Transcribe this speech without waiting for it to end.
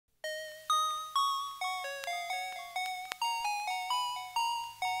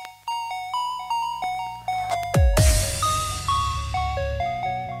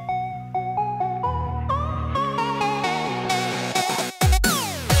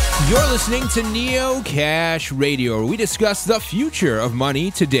You're listening to Neocash Radio, where we discuss the future of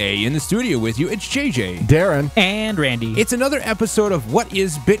money today. In the studio with you, it's JJ, Darren, and Randy. It's another episode of What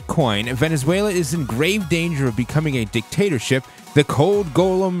is Bitcoin? Venezuela is in grave danger of becoming a dictatorship. The cold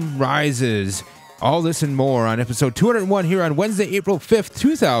golem rises. All this and more on episode 201 here on Wednesday, April 5th,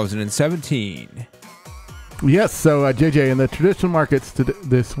 2017. Yes, so JJ, in the traditional markets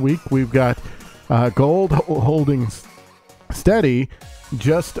this week, we've got gold holding steady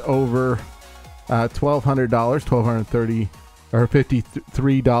just over $1,200, $1,230 or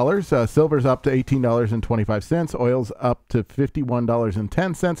 $53. Silver's up to $18.25. Oil's up to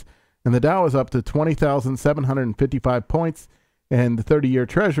 $51.10, and the Dow is up to 20,755 points. And the 30-year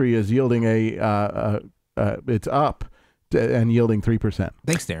Treasury is yielding it's up and yielding 3%.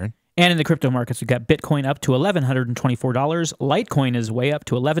 Thanks, Darren. And in the crypto markets, we've got Bitcoin up to $1,124. Litecoin is way up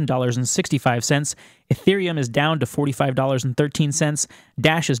to $11.65. Ethereum is down to $45.13.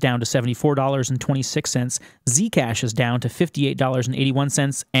 Dash is down to $74.26. Zcash is down to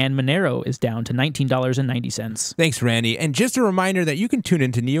 $58.81. And Monero is down to $19.90. Thanks, Randy. And just a reminder that you can tune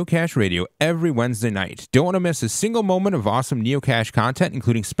into Neocash Radio every Wednesday night. Don't want to miss a single moment of awesome Neocash content,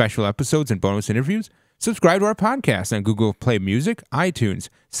 including special episodes and bonus interviews? Subscribe to our podcast on Google Play Music, iTunes,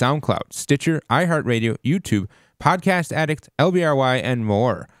 SoundCloud, Stitcher, iHeartRadio, YouTube, Podcast Addict, LBRY, and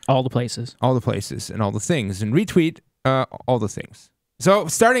more. All the places. All the places and all the things. And retweet all the things. So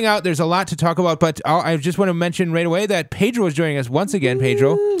starting out, there's a lot to talk about, but I just want to mention right away that Pedro is joining us once again.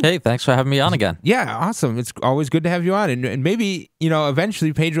 Pedro. Hey, thanks for having me on again. Yeah, awesome. It's always good to have you on. And maybe,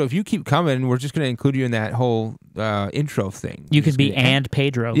 eventually, Pedro, if you keep coming, we're just going to include you in that whole intro thing. You could be and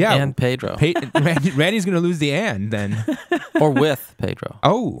Pedro. Yeah. And Pedro. Randy's going to lose the and then. Or with Pedro.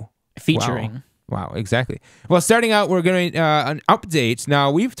 Oh. Featuring. Wow, exactly. Well, starting out, we're going to an update. Now,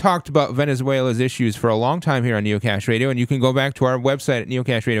 we've talked about Venezuela's issues for a long time here on Neocash Radio, and you can go back to our website at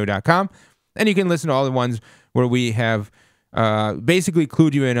neocashradio.com, and you can listen to all the ones where we have basically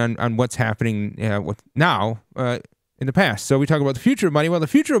clued you in on what's happening now in the past. So we talk about the future of money. Well, the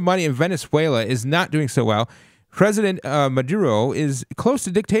future of money in Venezuela is not doing so well. President Maduro is close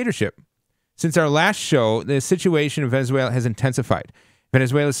to dictatorship. Since our last show, the situation in Venezuela has intensified.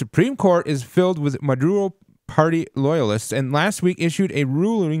 Venezuela's Supreme Court is filled with Maduro Party loyalists and last week issued a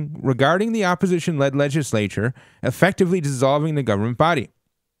ruling regarding the opposition-led legislature, effectively dissolving the government body.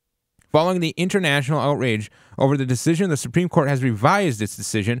 Following the international outrage over the decision, the Supreme Court has revised its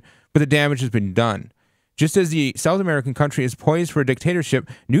decision, but the damage has been done. Just as the South American country is poised for a dictatorship,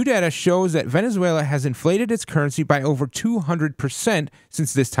 new data shows that Venezuela has inflated its currency by over 200%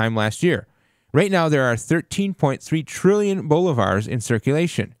 since this time last year. Right now, there are 13.3 trillion bolivars in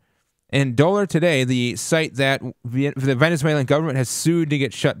circulation. And Dollar Today, the site that the Venezuelan government has sued to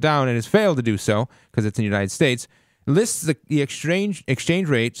get shut down and has failed to do so because it's in the United States, lists the exchange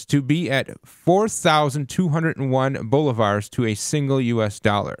rates to be at 4,201 bolivars to a single U.S.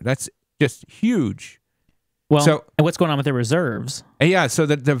 dollar. That's just huge. Well, and what's going on with the reserves? Yeah, so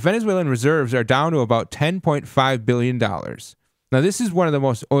the Venezuelan reserves are down to about $10.5 billion. Now, this is one of the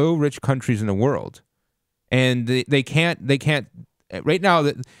most oil-rich countries in the world, and they can't. Right now,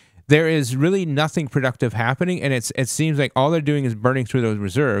 there is really nothing productive happening, and it seems like all they're doing is burning through those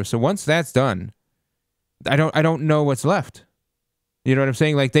reserves. So once that's done, I don't know what's left. You know what I'm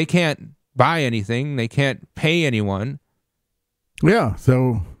saying? Like they can't buy anything, they can't pay anyone. Yeah,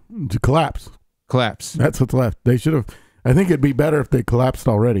 so to collapse. That's what's left. They should have. I think it'd be better if they collapsed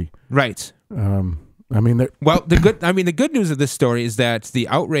already. Right. The good news of this story is that the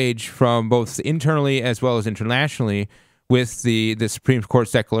outrage from both internally as well as internationally with the Supreme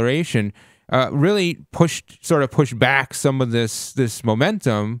Court's declaration really pushed back some of this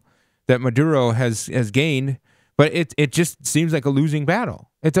momentum that Maduro has gained, but it just seems like a losing battle.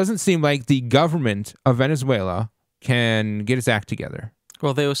 It doesn't seem like the government of Venezuela can get its act together.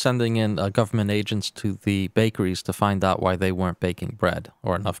 Well, they were sending in government agents to the bakeries to find out why they weren't baking bread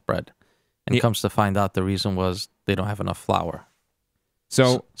or enough bread. And it comes to find out the reason was they don't have enough flour.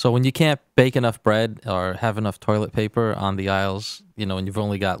 So when you can't bake enough bread or have enough toilet paper on the aisles, and you've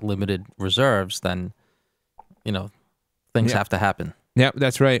only got limited reserves, then, things have to happen. Yeah,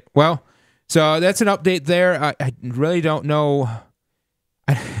 that's right. Well, so that's an update there. I really don't know.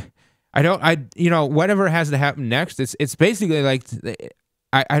 Whatever has to happen next, it's basically like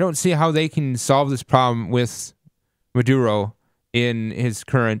I don't see how they can solve this problem with Maduro in his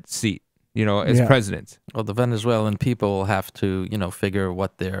current seat. As president. Well, the Venezuelan people will have to, figure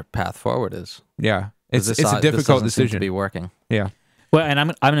what their path forward is. Yeah, it's a difficult decision to be working. Yeah. Well, and I'm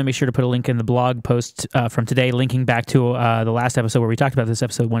going to make sure to put a link in the blog post from today, linking back to the last episode where we talked about this,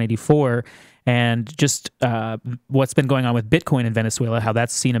 episode 184, and just what's been going on with Bitcoin in Venezuela, how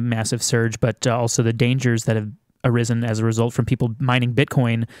that's seen a massive surge, but also the dangers that have arisen as a result from people mining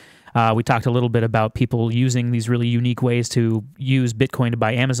Bitcoin. We talked a little bit about people using these really unique ways to use Bitcoin to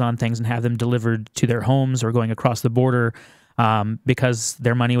buy Amazon things and have them delivered to their homes or going across the border because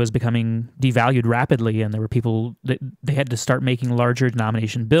their money was becoming devalued rapidly, and there were people that they had to start making larger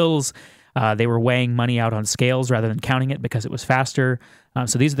denomination bills. They were weighing money out on scales rather than counting it because it was faster.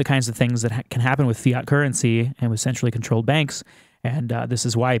 So these are the kinds of things that can happen with fiat currency and with centrally controlled banks. And this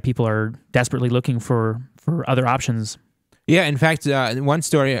is why people are desperately looking for other options. Yeah, in fact, one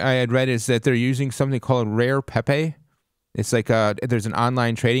story I had read is that they're using something called Rare Pepe. It's like there's an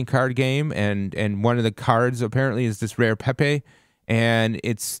online trading card game, and one of the cards apparently is this Rare Pepe, and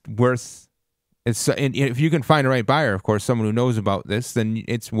it's worth. And if you can find a right buyer, of course, someone who knows about this, then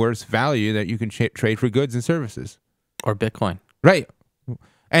it's worth value that you can trade for goods and services or Bitcoin, right?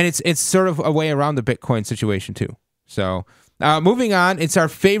 And it's sort of a way around the Bitcoin situation too. So. Moving on, it's our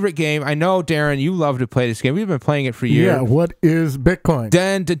favorite game. I know, Darren, you love to play this game. We've been playing it for years. Yeah, what is Bitcoin?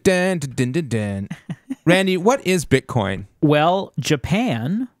 Dun, dun, dun, dun, dun, dun. Randy, what is Bitcoin? Well,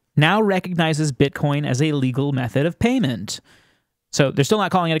 Japan now recognizes Bitcoin as a legal method of payment. So they're still not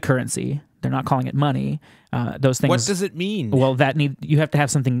calling it a currency. They're not calling it money. Those things. What does it mean? Well, you have to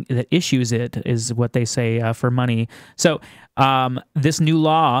have something that issues it, is what they say for money. So this new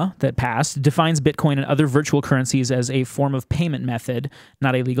law that passed defines Bitcoin and other virtual currencies as a form of payment method,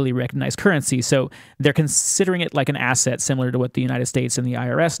 not a legally recognized currency. So they're considering it like an asset, similar to what the United States and the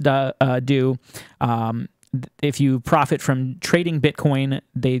IRS do. If you profit from trading Bitcoin,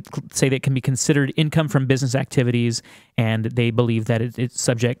 they say that it can be considered income from business activities, and they believe that it's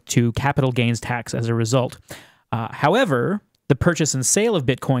subject to capital gains tax as a result. However, the purchase and sale of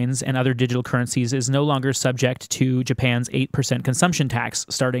Bitcoins and other digital currencies is no longer subject to Japan's 8% consumption tax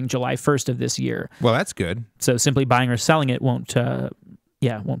starting July 1st of this year. Well, that's good. So simply buying or selling it won't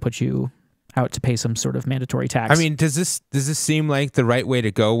put you out to pay some sort of mandatory tax. I mean, does this seem like the right way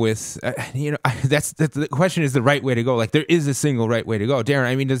to go with, that's the question, is the right way to go. Like, there is a single right way to go. Darren,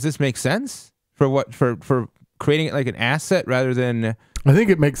 I mean, does this make sense for creating it like an asset rather than... I think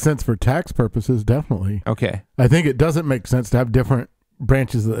it makes sense for tax purposes, definitely. Okay. I think it doesn't make sense to have different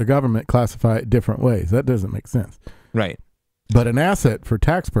branches of the government classify it different ways. That doesn't make sense. Right. But an asset for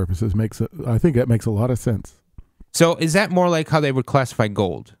tax purposes I think that makes a lot of sense. So is that more like how they would classify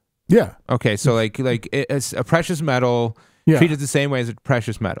gold? Yeah. Okay, so like it's a precious metal, treated the same way as a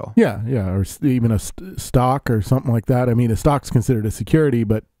precious metal. Yeah, or even a stock or something like that. I mean, a stock's considered a security,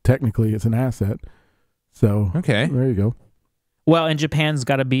 but technically it's an asset. So okay, there you go. Well, and Japan's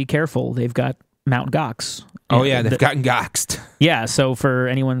got to be careful. They've got Mt. Gox. Oh yeah, they've gotten goxed. Yeah, so for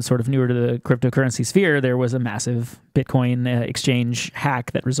anyone sort of newer to the cryptocurrency sphere, there was a massive Bitcoin exchange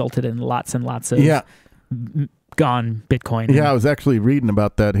hack that resulted in lots and lots of gone Bitcoin. Yeah, I was actually reading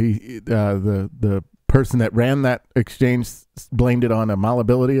about that. The person that ran that exchange blamed it on a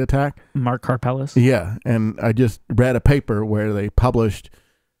malleability attack. Mark Karpeles. Yeah, and I just read a paper where they published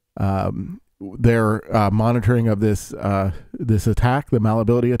their monitoring of this attack, the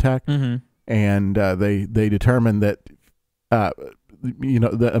malleability attack, and they determined that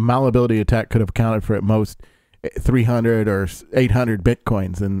the malleability attack could have accounted for at most 300 or 800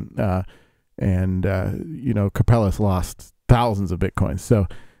 bitcoins, and Karpeles lost thousands of bitcoins. So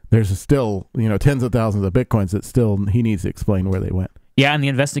there's still tens of thousands of bitcoins that still he needs to explain where they went. Yeah, and the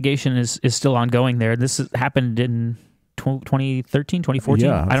investigation is still ongoing there. This happened in 2013, 2014.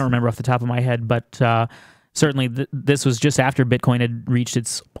 Yeah. I don't remember off the top of my head, but certainly this was just after Bitcoin had reached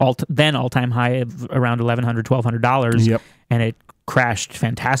its all-time high of around $1,100, $1,200. Yep. And it crashed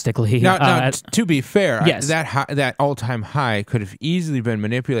fantastically. Now, to be fair, yes. that all-time high could have easily been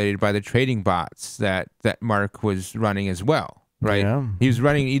manipulated by the trading bots that Mark was running as well, right? Yeah. He's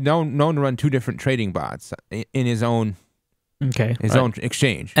known to run two different trading bots in his own own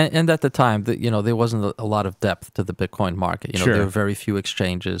exchange. And at the time, there wasn't a lot of depth to the Bitcoin market. Sure. There were very few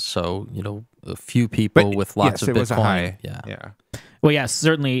exchanges, so a few people with lots of Bitcoin. Was a high. Yeah. Well, yes,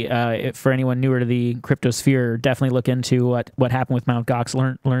 certainly. For anyone newer to the crypto sphere, definitely look into what happened with Mt. Gox.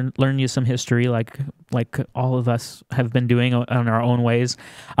 Learn you some history, like all of us have been doing on our own ways.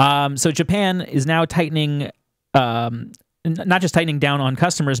 So Japan is now tightening, not just tightening down on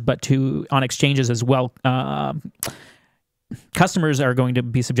customers, but on exchanges as well. Customers are going to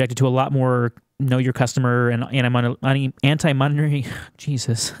be subjected to a lot more know your customer and anti-money.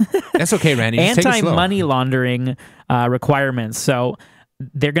 Jesus, that's okay, Randy. Just anti-money laundering requirements. So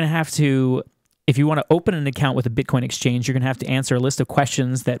they're going to have to if you want to open an account with a Bitcoin exchange, you're going to have to answer a list of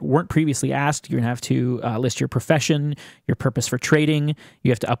questions that weren't previously asked. You're going to have to list your profession, your purpose for trading.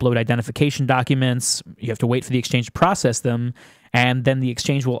 You have to upload identification documents. You have to wait for the exchange to process them. And then the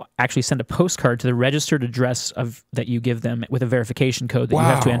exchange will actually send a postcard to the registered address that you give them with a verification code that you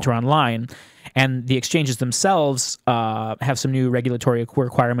have to enter online. And the exchanges themselves have some new regulatory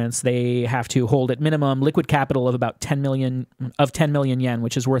requirements. They have to hold at minimum liquid capital of about 10 million yen,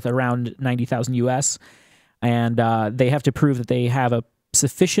 which is worth around 90,000 US. And they have to prove that they have a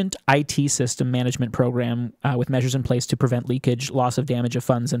sufficient IT system management program with measures in place to prevent leakage, loss of damage of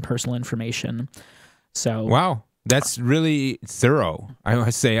funds, and personal information. So wow. That's really thorough, I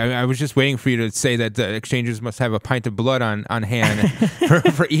must say. I was just waiting for you to say that the exchanges must have a pint of blood on hand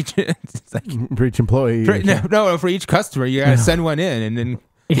for each for each employee. For each customer. You got to send one in, and then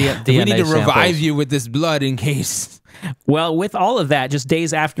we need to revive you with this blood in case. Well, with all of that, just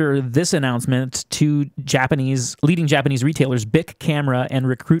days after this announcement, two leading Japanese retailers, Bic Camera and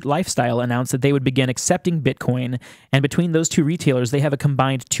Recruit Lifestyle, announced that they would begin accepting Bitcoin. And between those two retailers, they have a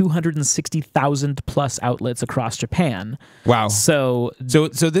combined 260,000 plus outlets across Japan. Wow. So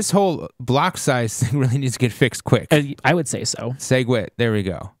this whole block size thing really needs to get fixed quick. I would say so. SegWit. There we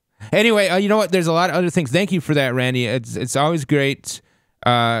go. Anyway, you know what? There's a lot of other things. Thank you for that, Randy. It's always great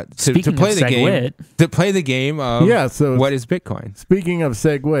to play the game. To play the game of so what is Bitcoin. Speaking of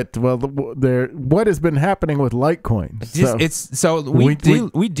SegWit, well, what has been happening with Litecoin?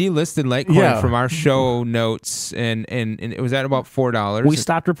 We delisted Litecoin from our show notes, and it was at about $4. We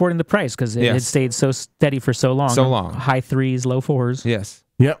stopped reporting the price because it had stayed so steady for so long. High 3s, low 4s. Yes.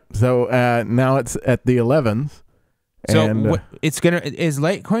 Yep. So now it's at the 11s. So is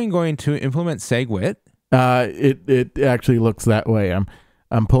Litecoin going to implement SegWit? It actually looks that way.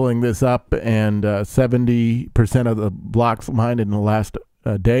 I'm pulling this up, and 70% of the blocks mined in the last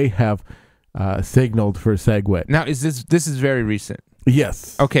day have signaled for SegWit. Now, this is very recent?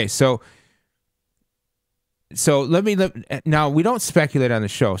 Yes. Okay, so now we don't speculate on the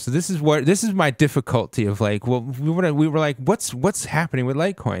show. So this is my difficulty of we were like, what's happening with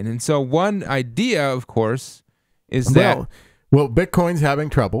Litecoin? And so one idea, of course, is that Bitcoin's having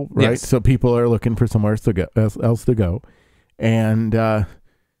trouble, right? Yes. So people are looking for somewhere else to go, and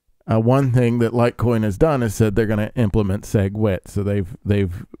one thing that Litecoin has done is said they're going to implement SegWit. So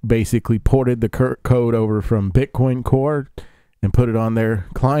they've basically ported the code over from Bitcoin Core and put it on their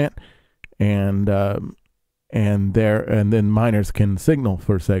client, and then miners can signal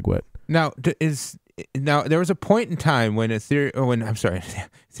for SegWit. Now there was a point in time when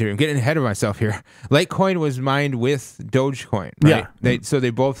Ethereum, getting ahead of myself here. Litecoin was mined with Dogecoin, right? Yeah. So they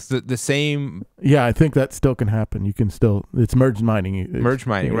both the same. Yeah, I think that still can happen. You can still, it's merge mining.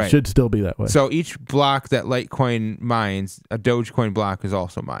 Right? It should still be that way. So each block that Litecoin mines, a Dogecoin block is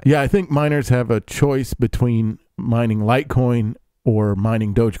also mined. Yeah, I think miners have a choice between mining Litecoin or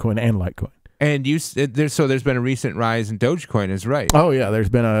mining Dogecoin and Litecoin. And there's been a recent rise in Dogecoin, is right? Oh yeah, there's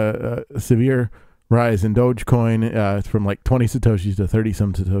been a severe rise in Dogecoin from like 20 Satoshis to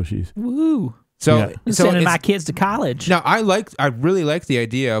 30-some Satoshis. Woo. So sending my kids to college. Now, I really like the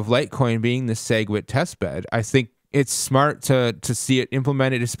idea of Litecoin being the SegWit testbed. I think it's smart to see it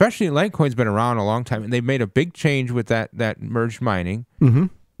implemented, especially Litecoin's been around a long time, and they've made a big change with that merged mining. Mm-hmm.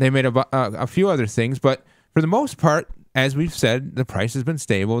 They made a few other things, but for the most part, as we've said, the price has been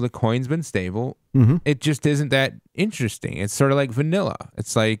stable, the coin's been stable. Mm-hmm. It just isn't that interesting. It's sort of like vanilla.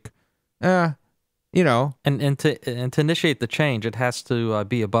 It's like, And to initiate the change, it has to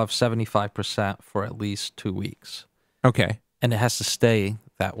be above 75% for at least 2 weeks. Okay. And it has to stay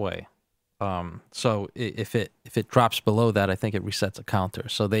that way. So if it drops below that, I think it resets a counter.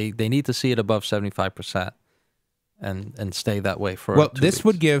 So they need to see it above 75% and stay that way for 2 weeks.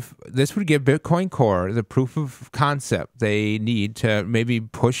 would give Bitcoin Core the proof of concept they need to maybe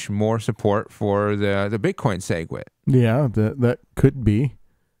push more support for the Bitcoin SegWit. Yeah, that could be.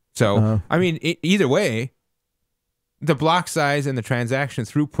 So, I mean, either way, the block size and the transaction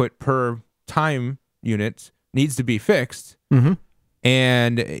throughput per time unit needs to be fixed. Mm-hmm.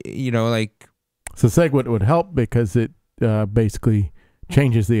 And, So SegWit would help because it basically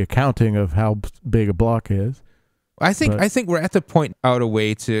changes the accounting of how big a block is. I think we're at the point out a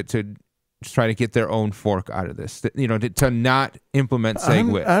way to try to get their own fork out of this, to not implement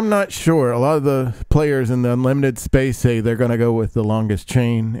SegWit. I'm not sure. A lot of the players in the unlimited space say they're going to go with the longest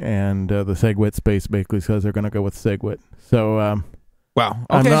chain, and the SegWit space basically says they're going to go with SegWit. So, wow.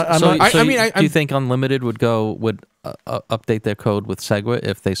 Okay. Do you think Unlimited would update their code with SegWit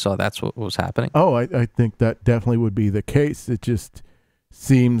if they saw that's what was happening? Oh, I think that definitely would be the case. It just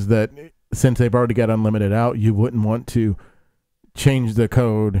seems that since they've already got Unlimited out, you wouldn't want to change the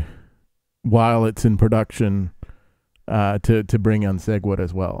code while it's in production to bring in SegWit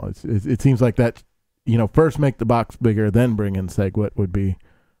as well. It seems like that, first make the box bigger, then bring in SegWit would be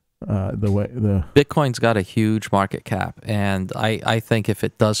the way. Bitcoin's got a huge market cap, and I think if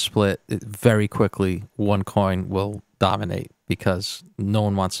it does split very quickly, one coin will dominate because no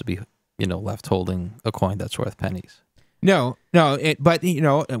one wants to be left holding a coin that's worth pennies. No, but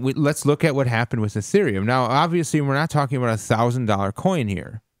let's look at what happened with Ethereum. Now, obviously, we're not talking about $1,000 coin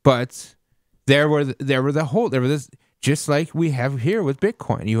here, but there were this, just like we have here with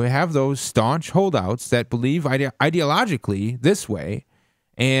Bitcoin. You have those staunch holdouts that believe ideologically this way,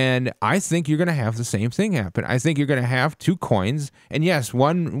 and I think you're going to have the same thing happen. I think you're going to have two coins, and yes,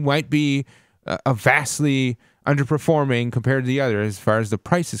 one might be a vastly underperforming compared to the other as far as the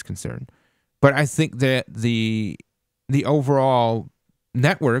price is concerned, but I think that the overall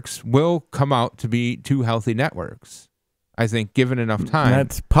networks will come out to be two healthy networks. I think given enough time.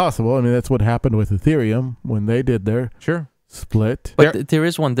 That's possible. I mean, that's what happened with Ethereum when they did their split. But there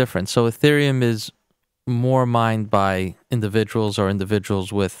is one difference. So Ethereum is more mined by individuals or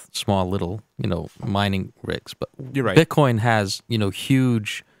individuals with small little, mining rigs. But you're right. Bitcoin has,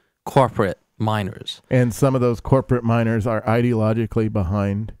 huge corporate miners. And some of those corporate miners are ideologically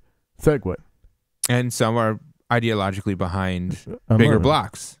behind SegWit. And some are ideologically behind bigger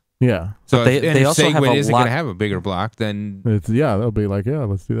blocks. Yeah. So they also have SegWit isn't going to have a bigger block, then they'll be like,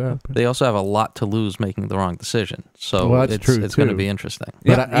 let's do that. They also have a lot to lose making the wrong decision. So that's true. It's going to be interesting.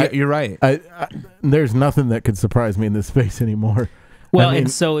 But you're right. There's nothing that could surprise me in this space anymore. Well, and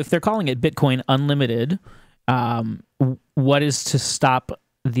so if they're calling it Bitcoin Unlimited, what is to stop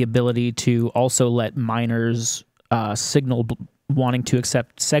the ability to also let miners signal wanting to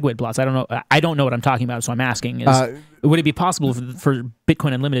accept SegWit blocks? I don't know what I'm talking about, so I'm asking. Would it be possible for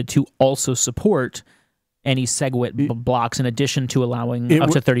Bitcoin Unlimited to also support any SegWit blocks in addition to allowing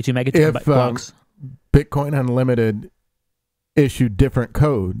up to 32 megabyte blocks? Bitcoin Unlimited issued different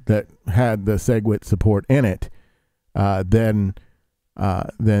code that had the SegWit support in it, then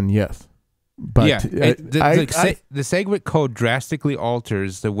yes. But the SegWit code drastically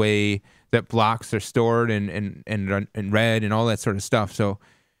alters the way that blocks are stored and read and all that sort of stuff. So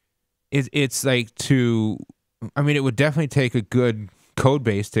it's like it would definitely take a good code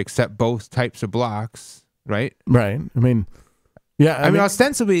base to accept both types of blocks, right? Right. I mean,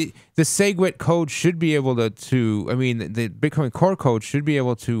 ostensibly the SegWit code should be able the Bitcoin core code should be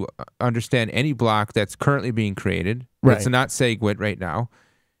able to understand any block that's currently being created. Right. That's not SegWit right now.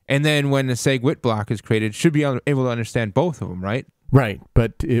 And then when the SegWit block is created, should be able to understand both of them, right? Right,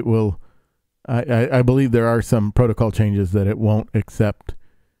 but it will. I believe there are some protocol changes that it won't accept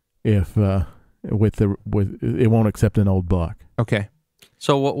if it won't accept an old block. Okay.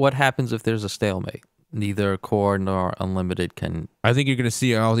 So what happens if there's a stalemate? Neither core nor unlimited can. I think you're going to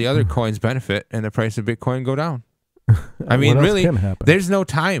see all the other coins benefit and the price of Bitcoin go down. I mean, really, there's no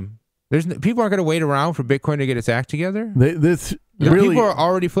time. People aren't going to wait around for Bitcoin to get its act together. People are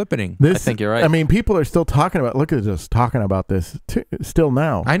already flipping. I think you're right. I mean, people are still talking about. Look at us talking about this still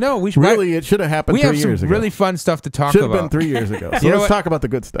now. I know. It should have happened 3 years ago. We have some really fun stuff to talk about. Should have been 3 years ago. So let's talk about the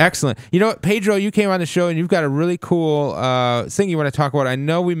good stuff. Excellent. You know what, Pedro, you came on the show and you've got a really cool thing you want to talk about. I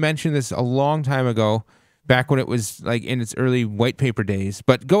know we mentioned this a long time ago, back when it was like in its early white paper days.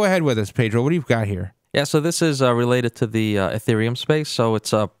 But go ahead with us, Pedro. What do you got here? Yeah. So this is related to the Ethereum space. So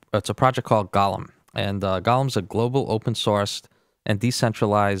it's a project called Golem, and Golem's a global open sourced and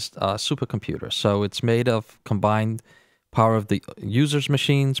decentralized supercomputer. So it's made of combined power of the user's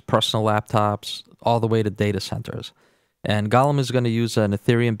machines, personal laptops, all the way to data centers. And Golem is going to use an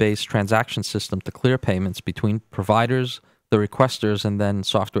Ethereum-based transaction system to clear payments between providers, the requesters, and then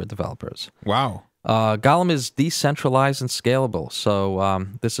software developers. Wow. Golem is decentralized and scalable. So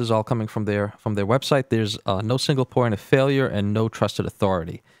this is all coming from their website. There's no single point of failure and no trusted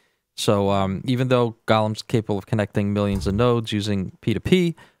authority. So even though Golem's capable of connecting millions of nodes using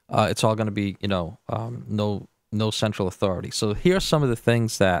P2P, it's all going to be, no central authority. So here are some of the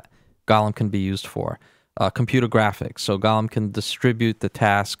things that Golem can be used for. Computer graphics. So Golem can distribute the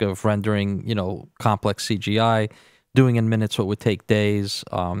task of rendering, complex CGI, doing in minutes what would take days,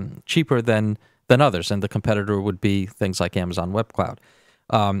 cheaper than others. And the competitor would be things like Amazon Web Cloud.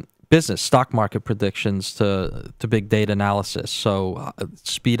 Business, stock market predictions to big data analysis. So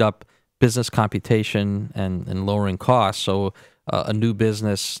speed up business computation and lowering costs. So a new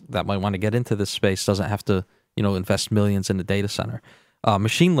business that might want to get into this space doesn't have to, invest millions in a data center.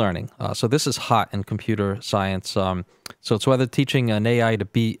 Machine learning. So this is hot in computer science. So it's whether teaching an AI to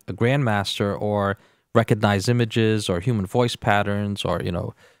beat a grandmaster or recognize images or human voice patterns or,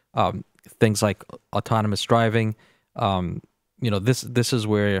 things like autonomous driving. This is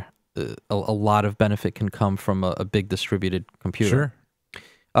where a lot of benefit can come from a big distributed computer.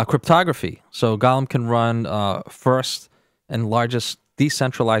 Sure. Cryptography. So Golem can run first and largest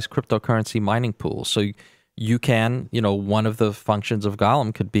decentralized cryptocurrency mining pool. So you can, one of the functions of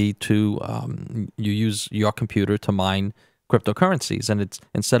Golem could be to you use your computer to mine cryptocurrencies, and it's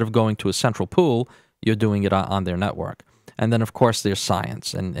instead of going to a central pool, you're doing it on their network. And then, of course, there's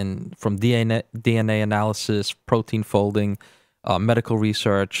science, and from DNA analysis, protein folding, medical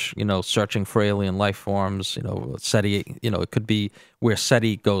research, searching for alien life forms, SETI, it could be where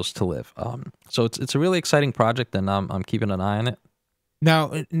SETI goes to live. So it's a really exciting project, and I'm keeping an eye on it.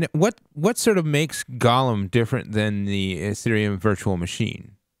 Now, what sort of makes Golem different than the Ethereum virtual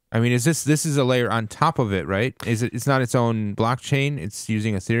machine? I mean, this is a layer on top of it, right? It's not its own blockchain? It's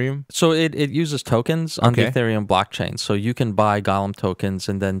using Ethereum? So it uses tokens on the Ethereum blockchain. So you can buy Golem tokens,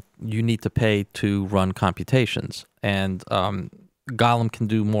 and then you need to pay to run computations. And Golem can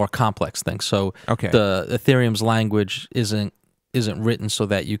do more complex things. So the Ethereum's language isn't written so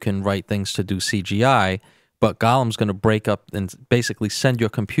that you can write things to do CGI, but Golem's going to break up and basically send your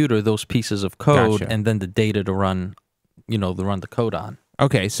computer those pieces of code and then the data to run, to run the code on.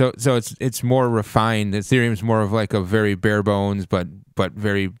 Okay, so it's more refined. Ethereum's more of like a very bare bones, but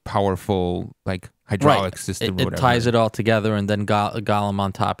very powerful, like hydraulic system. It ties it all together, and then Golem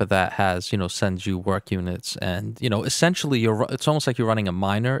on top of that has sends you work units, and essentially it's almost like you're running a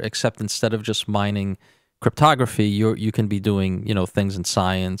miner, except instead of just mining cryptography, you can be doing things in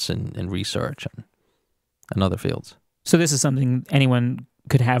science and research and other fields. So this is something anyone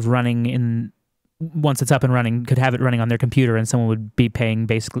could have running once it's up and running, could have it running on their computer, and someone would be paying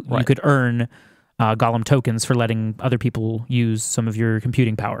basically. Right. You could earn Golem tokens for letting other people use some of your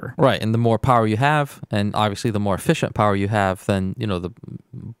computing power. Right, and the more power you have, and obviously the more efficient power you have, then the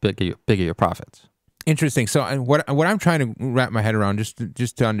bigger your profits. Interesting. So what I'm trying to wrap my head around,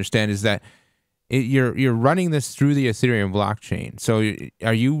 just to understand, is that you're running this through the Ethereum blockchain. So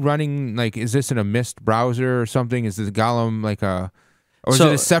are you running, like, is this in a Mist browser or something? Is this Golem like a Or is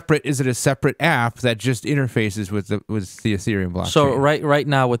it a separate app that just interfaces with the Ethereum blockchain? So right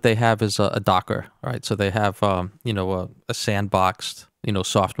now what they have is a Docker, right? So they have a sandboxed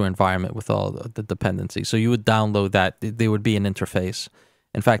software environment with all the dependencies. So you would download that. There would be an interface.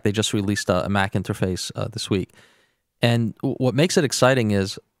 In fact, they just released a Mac interface this week. And what makes it exciting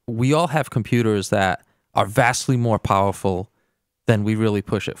is we all have computers that are vastly more powerful than we really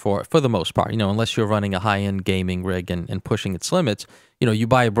push it for the most part. Unless you're running a high-end gaming rig and pushing its limits, you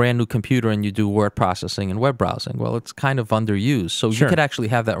buy a brand new computer and you do word processing and web browsing. Well, it's kind of underused. So you could actually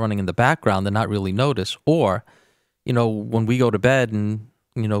have that running in the background and not really notice. Or, when we go to bed and,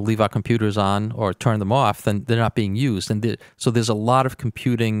 leave our computers on or turn them off, then they're not being used. And so there's a lot of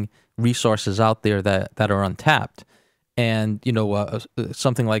computing resources out there that are untapped. And,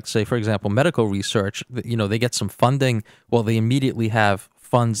 something like, say, for example, medical research, they get some funding. Well, they immediately have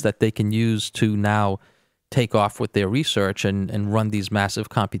funds that they can use to now take off with their research and run these massive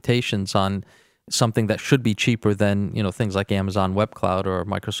computations on something that should be cheaper than, things like Amazon Web Cloud or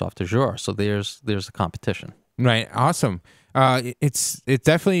Microsoft Azure. So there's a competition. Right. Awesome. It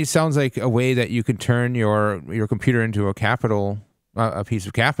definitely sounds like a way that you could turn your computer into a piece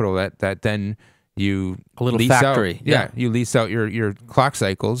of capital that then you a little factory. You lease out your clock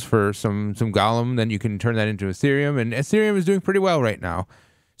cycles for some Golem, then you can turn that into Ethereum, and Ethereum is doing pretty well right now.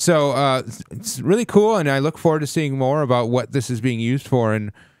 So it's really cool, and I look forward to seeing more about what this is being used for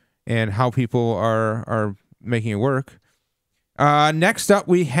and how people are making it work. Next up,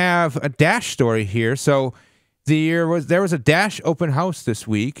 we have a Dash story here. So there was a Dash open house this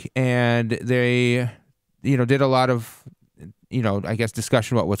week, and they did a lot of I guess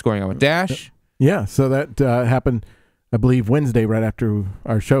discussion about what's going on with Dash. Yeah, so that happened, I believe, Wednesday, right after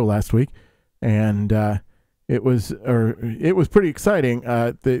our show last week, and it was pretty exciting.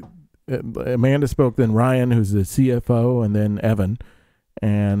 Amanda spoke, then Ryan, who's the CFO, and then Evan,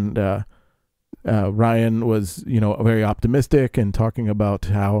 and Ryan was very optimistic and talking about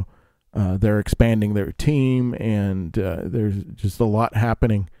how they're expanding their team, and there's just a lot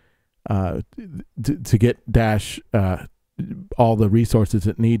happening to get Dash all the resources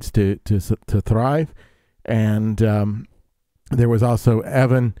it needs to thrive. And there was also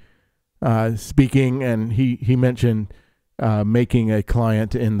Evan speaking, and he mentioned making a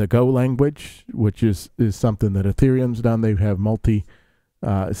client in the Go language, which is something that Ethereum's done. They have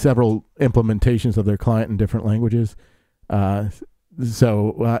several implementations of their client in different languages.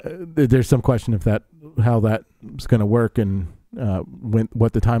 So there's some question of how that's going to work and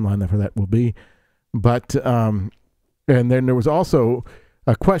what the timeline for that will be. But and then there was also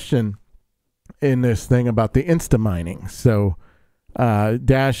a question in this thing about the insta mining. So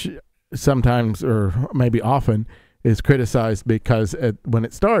Dash sometimes, or maybe often, is criticized because when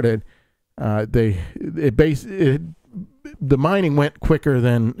it started, the mining went quicker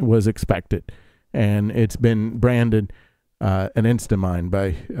than was expected, and it's been branded an Instamine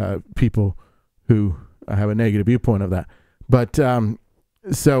by people who have a negative viewpoint of that. But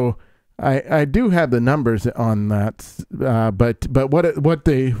so I do have the numbers on that, but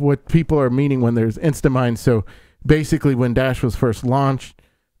what people are meaning when there's Instamine. So basically, when Dash was first launched,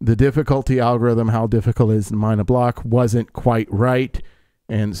 the difficulty algorithm, how difficult it is to mine a block, wasn't quite right.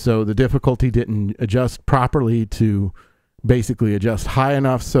 And so the difficulty didn't adjust properly to basically adjust high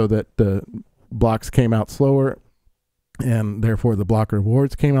enough so that the blocks came out slower, and therefore the block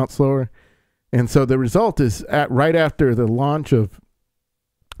rewards came out slower. And so the result is right after the launch of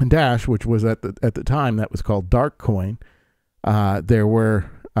Dash, which was at the time that was called Darkcoin, there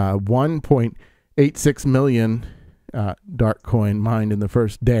were 1.86 million Darkcoin mined in the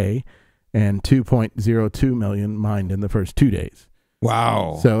first day, and 2.02 million mined in the first 2 days.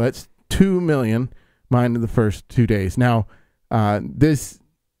 Wow. So that's 2 million mined in the first 2 days. Now, this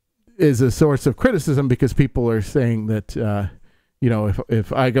is a source of criticism because people are saying that,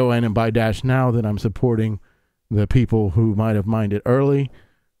 if I go in and buy Dash now, then I'm supporting the people who might have mined it early.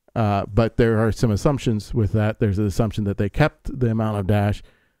 But there are some assumptions with that. There's an assumption that they kept the amount of Dash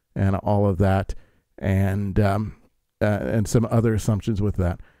and all of that, and some other assumptions with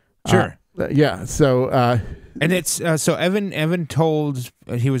that. Sure. Yeah. So and it's so Evan told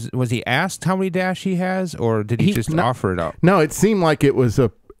was he asked how many Dash he has, or did he just offer it up? No, it seemed like it was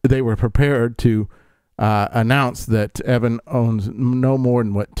they were prepared to announce that Evan owns no more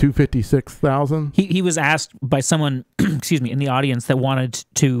than 256,000. He was asked by someone, excuse me, in the audience that wanted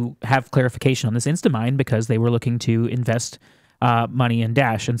to have clarification on this Instamine because they were looking to invest money in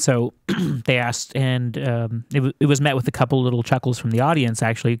Dash, and so they asked, and it was met with a couple little chuckles from the audience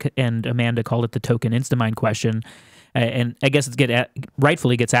actually, and Amanda called it the token Instamine question, and I guess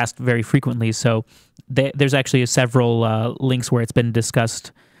rightfully gets asked very frequently. So there's actually several links where it's been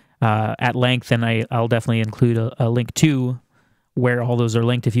discussed at length, and I'll definitely include a link to where all those are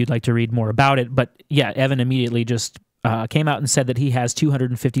linked if you'd like to read more about it. But yeah, Evan immediately just came out and said that he has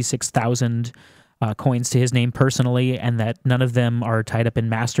 256,000 coins to his name personally, and that none of them are tied up in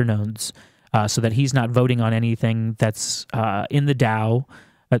masternodes, so that he's not voting on anything that's in the DAO,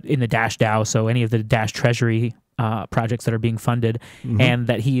 in the Dash DAO, so any of the Dash Treasury projects that are being funded, and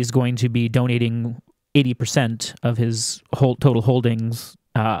that he is going to be donating 80% of his total holdings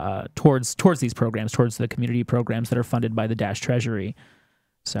towards these programs, towards the community programs that are funded by the Dash Treasury.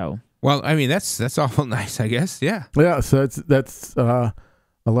 So, well, I mean, that's awful nice, I guess. Yeah. Yeah. So that's a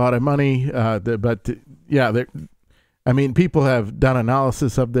lot of money, but yeah, I mean, people have done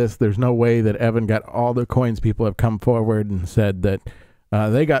analysis of this. There's no way that Evan got all the coins. People have come forward and said that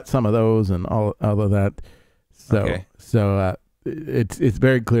they got some of those and all of that. So it's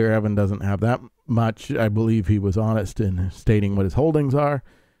very clear Evan doesn't have that much. I believe he was honest in stating what his holdings are,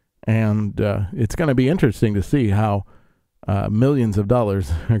 and it's going to be interesting to see how millions of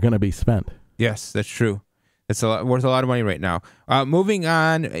dollars are going to be spent. Yes, that's true. It's worth a lot of money right now. Moving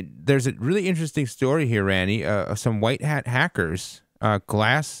on, there's a really interesting story here, Randy. Some white hat hackers,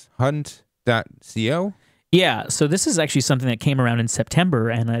 GlassHunt.co. Yeah, so this is actually something that came around in September,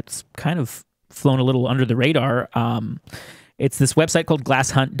 and it's kind of flown a little under the radar. It's this website called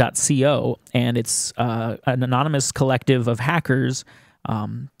GlassHunt.co, and it's an anonymous collective of hackers.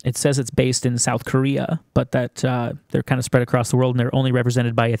 It says it's based in South Korea, but that they're kind of spread across the world, and they're only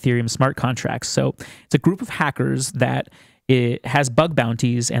represented by Ethereum smart contracts. So it's a group of hackers that it has bug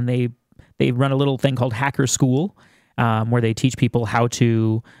bounties, and they run a little thing called Hacker School, where they teach people how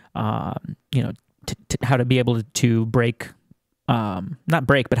to, how to be able to break, not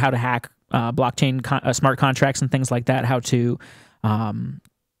break, but how to hack blockchain smart contracts and things like that, how to launch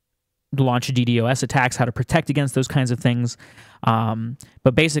DDoS attacks, how to protect against those kinds of things.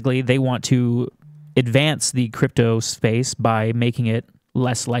 But basically, they want to advance the crypto space by making it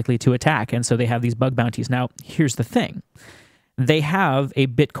less likely to attack. And so they have these bug bounties. Now, here's the thing. They have a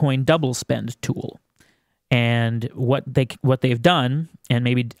Bitcoin double spend tool. And what they've done, and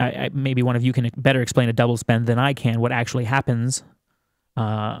maybe one of you can better explain a double spend than I can, what actually happens.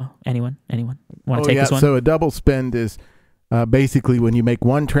 Anyone want to take this one? So a double spend is basically when you make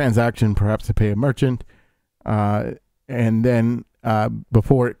one transaction, perhaps to pay a merchant, and then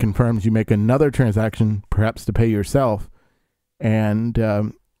before it confirms, you make another transaction, perhaps to pay yourself, and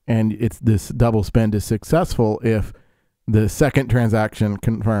it's this double spend is successful if the second transaction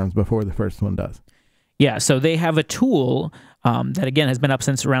confirms before the first one does. Yeah, so they have a tool that, again, has been up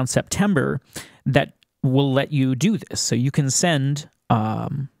since around September that will let you do this. So you can send.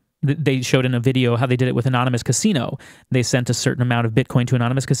 They showed in a video how they did it with Anonymous Casino. They sent a certain amount of Bitcoin to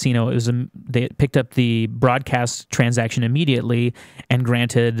Anonymous Casino. It was they picked up the broadcast transaction immediately and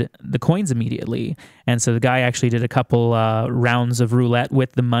granted the coins immediately. And so the guy actually did a couple rounds of roulette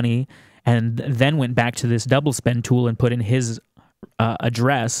with the money, and then went back to this double spend tool and put in his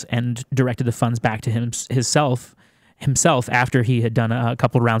address and directed the funds back to himself after he had done a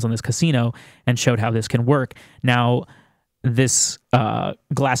couple rounds on this casino and showed how this can work. Now, this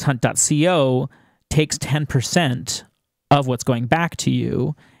GlassHunt.co takes 10% of what's going back to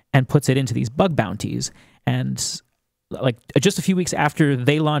you and puts it into these bug bounties. And like just a few weeks after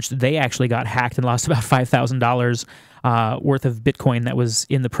they launched, they actually got hacked and lost about $5,000 worth of Bitcoin that was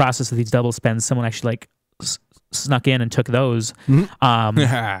in the process of these double spends. Someone actually like snuck in and took those.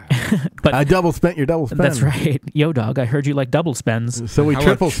 Mm-hmm. But I double spent your double spend. That's right. Yo, dog, I heard you like double spends. So we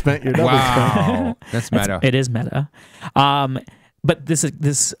triple spent your double spend. Wow. That's meta. It is meta. But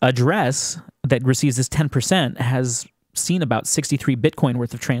this address that receives this 10% has seen about 63 Bitcoin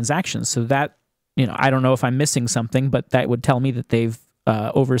worth of transactions. So that, I don't know if I'm missing something, but that would tell me that they've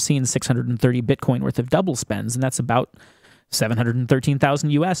overseen 630 Bitcoin worth of double spends, and that's about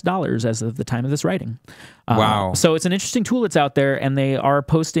 $713,000 as of the time of this writing. Wow! So it's an interesting tool that's out there, and they are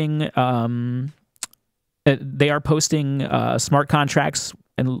posting smart contracts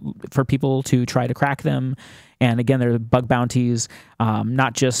and for people to try to crack them. And again, there are bug bounties,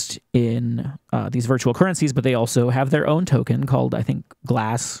 not just in these virtual currencies, but they also have their own token called, I think,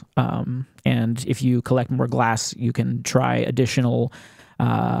 Glass. And if you collect more Glass, you can try additional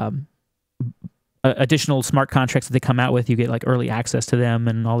smart contracts that they come out with. You get like early access to them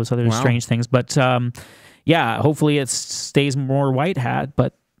and all those other strange things. But yeah, hopefully it stays more white hat.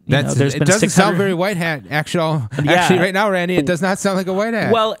 But there's been it doesn't sound very white hat. Actually, right now, Randy, it does not sound like a white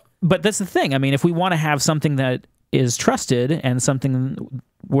hat. Well, but that's the thing. I mean, if we want to have something that is trusted and something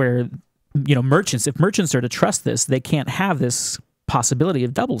where merchants, if merchants are to trust this, they can't have this possibility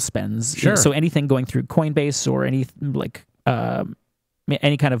of double spends. Sure. So anything going through Coinbase or any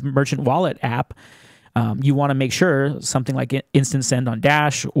kind of merchant wallet app, you want to make sure something like instant send on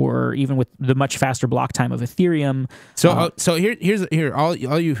Dash, or even with the much faster block time of Ethereum. So here's all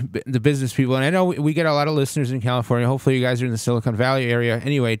you the business people, and I know we get a lot of listeners in California. Hopefully, you guys are in the Silicon Valley area.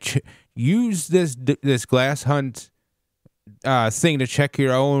 Anyway, use this GlassHunt thing to check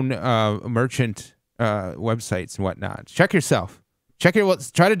your own merchant websites and whatnot. Check yourself. Try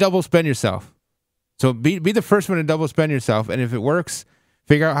to double spend yourself. So be the first one to double spend yourself, and if it works,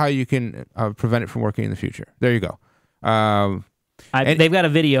 figure out how you can prevent it from working in the future. There you go. They've got a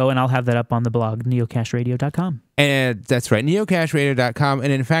video, and I'll have that up on the blog, neocashradio.com. And that's right, neocashradio.com.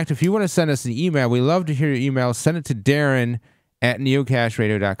 And in fact, if you want to send us an email, we love to hear your email. Send it to Darren at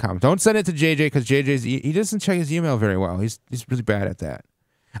neocashradio.com. Don't send it to JJ, because he doesn't check his email very well. He's really bad at that.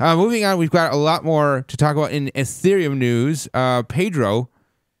 Moving on, we've got a lot more to talk about in Ethereum news. Pedro.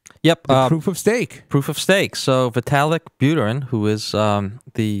 Yep. Proof of stake. Proof of stake. So Vitalik Buterin, who is I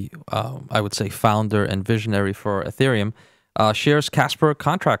would say, founder and visionary for Ethereum, shares Casper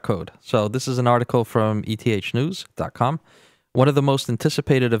Contract Code. So this is an article from ethnews.com. One of the most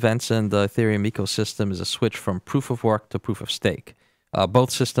anticipated events in the Ethereum ecosystem is a switch from proof of work to proof of stake.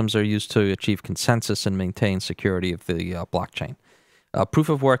 Both systems are used to achieve consensus and maintain security of the blockchain. Proof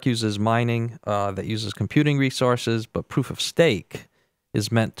of work uses mining that uses computing resources, but proof of stake is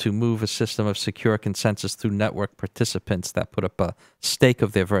meant to move a system of secure consensus through network participants that put up a stake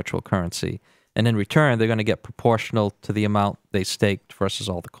of their virtual currency. And in return, they're going to get proportional to the amount they staked versus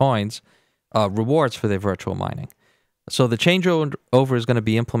all the coins, rewards for their virtual mining. So the changeover is going to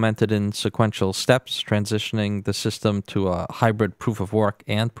be implemented in sequential steps, transitioning the system to a hybrid proof of work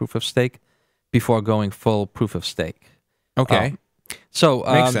and proof of stake before going full proof of stake. Okay. So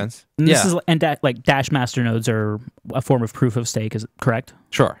makes sense. This is like Dash masternodes are a form of proof of stake, is it correct?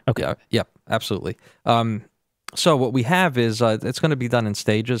 Sure. Okay. Yeah, yep. Absolutely. So what we have is it's going to be done in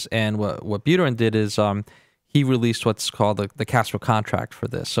stages, and what Buterin did is he released what's called the Casper contract for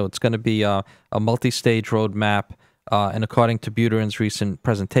this. So it's going to be a multi-stage roadmap, and according to Buterin's recent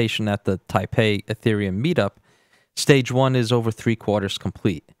presentation at the Taipei Ethereum meetup, stage 1 is over 3/4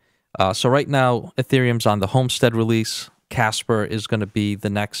 complete. So right now, Ethereum's on the Homestead release. Casper is going to be the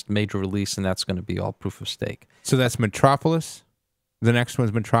next major release, and that's going to be all proof of stake. So that's Metropolis. The next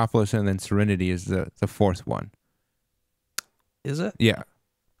one's Metropolis, and then Serenity is the fourth one. Is it? Yeah.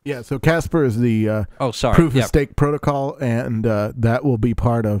 Yeah, so Casper is the proof of stake protocol, and that will be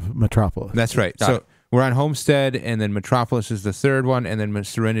part of Metropolis. That's right. So we're on Homestead, and then Metropolis is the third one, and then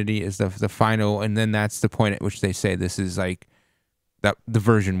Serenity is the final, and then that's the point at which they say this is like the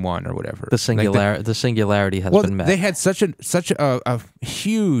version 1 or whatever. The singularity has been met. They had such a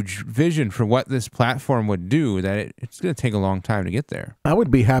huge vision for what this platform would do that it's going to take a long time to get there. I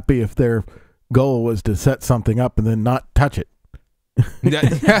would be happy if their goal was to set something up and then not touch it.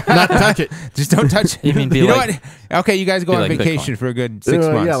 Not touch it. Just don't touch it. You know what? Okay, you guys go on vacation Bitcoin for a good 6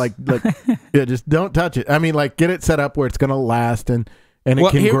 months. Yeah, just don't touch it. I mean, like, get it set up where it's going to last and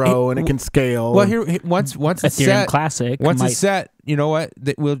it can grow and it can scale. Well, once it's set, Classic. it's set, you know what?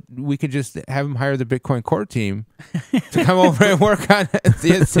 We could just have them hire the Bitcoin core team to come over and work on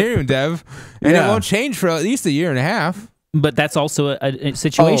the Ethereum dev, and it won't change for at least a year and a half. But that's also a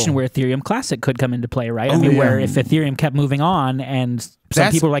situation where Ethereum Classic could come into play, right? Where if Ethereum kept moving on and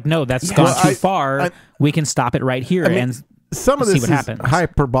some people are like, no, that's gone too far, we can stop it right here and some of this see what happens.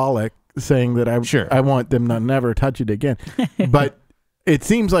 Hyperbolic, saying that I want them to never touch it again. But it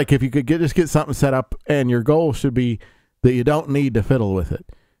seems like if you could just get something set up, and your goal should be that you don't need to fiddle with it.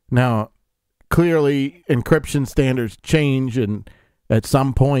 Now, clearly, encryption standards change, and at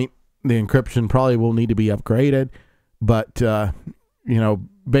some point, the encryption probably will need to be upgraded. But,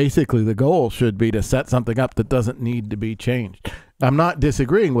 basically the goal should be to set something up that doesn't need to be changed. I'm not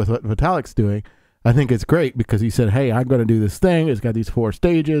disagreeing with what Vitalik's doing. I think it's great because he said, hey, I'm going to do this thing. It's got these 4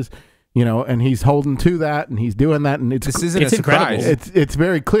 stages, and he's holding to that, and he's doing that. And this isn't a surprise. It's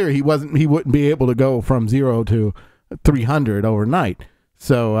very clear he wouldn't be able to go from 0 to 300 overnight.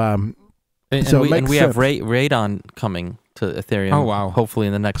 So, we have Radon coming to Ethereum. Oh, wow. Hopefully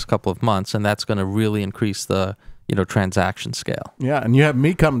in the next couple of months, and that's going to really increase the transaction scale. Yeah, and you have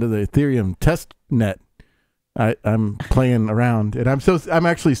me come to the Ethereum test net. I'm playing around, and I'm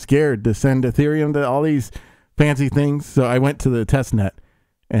actually scared to send Ethereum to all these fancy things. So I went to the test net,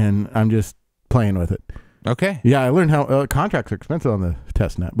 and I'm just playing with it. Okay. Yeah, I learned how contracts are expensive on the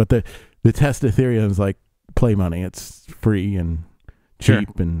test net, but the test Ethereum is like play money. It's free and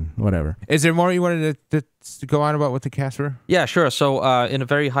cheap and whatever. Is there more you wanted to go on about with the Casper? Yeah, sure. So in a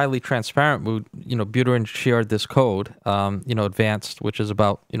very highly transparent mood, Buterin shared this code, advanced, which is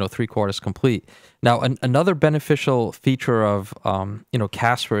about 3/4 complete. Now, another beneficial feature of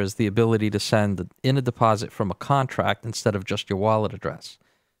Casper is the ability to send in a deposit from a contract instead of just your wallet address.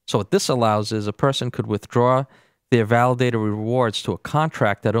 So what this allows is a person could withdraw their validator rewards to a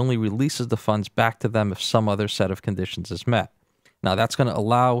contract that only releases the funds back to them if some other set of conditions is met. Now, that's going to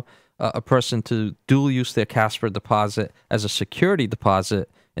allow a person to dual use their Casper deposit as a security deposit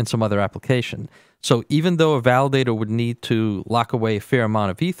in some other application. So even though a validator would need to lock away a fair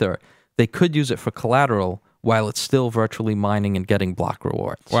amount of Ether, they could use it for collateral while it's still virtually mining and getting block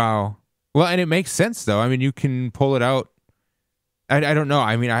rewards. Wow. Well, and it makes sense, though. I mean, you can pull it out. I don't know.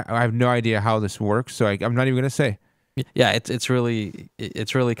 I mean, I have no idea how this works, so I'm not even going to say. Yeah, it's really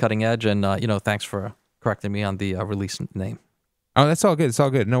cutting edge, and thanks for correcting me on the release name. Oh, that's all good. It's all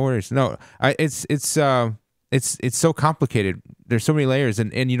good. No worries. No, it's so complicated. There's so many layers,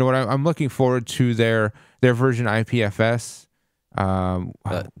 and you know what? I'm looking forward to their version IPFS.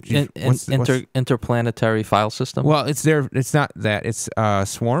 Interplanetary file system. Well, it's not that. It's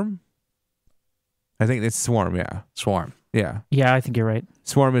Swarm. I think it's Swarm. Yeah. Swarm. Yeah. Yeah, I think you're right.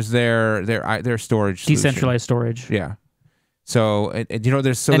 Swarm is their storage. Decentralized solution. storage. Yeah. So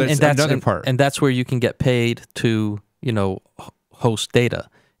there's another part, and that's where you can get paid to host data,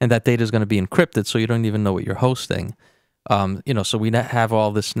 and that data is going to be encrypted, so you don't even know what you're hosting. So we have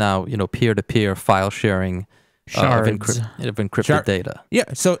all this now, peer-to-peer file sharing of encrypted data.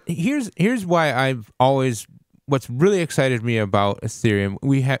 Yeah. So here's why what's really excited me about Ethereum,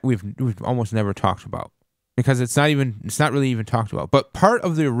 we've almost never talked about, because it's not really even talked about. But part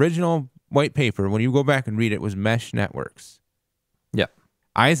of the original white paper, when you go back and read it, was mesh networks. Yeah.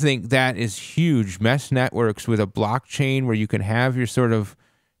 I think that is huge. Mesh networks with a blockchain where you can have your sort of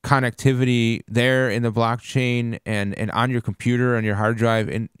connectivity there in the blockchain and on your computer, on your hard drive,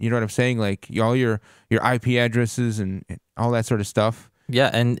 and you know what I'm saying? Like all your IP addresses and all that sort of stuff. Yeah,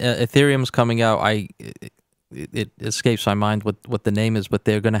 and Ethereum's coming out. It escapes my mind what the name is, but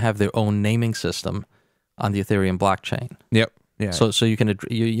they're going to have their own naming system on the Ethereum blockchain. Yep. Yeah. So you can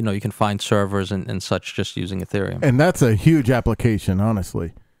you can find servers and such just using Ethereum. And that's a huge application,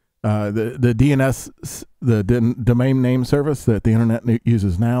 honestly. The DNS, the domain name service that the internet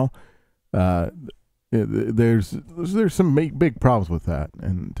uses now, there's some big problems with that.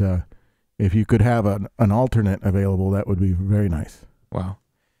 And if you could have an alternate available, that would be very nice. Wow.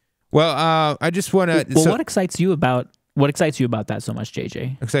 Well, I just want to. Well, what excites you about that so much,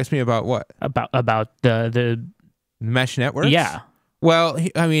 JJ? Excites me about what? About the mesh networks? Yeah. Well,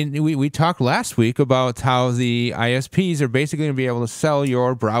 I mean, we talked last week about how the ISPs are basically going to be able to sell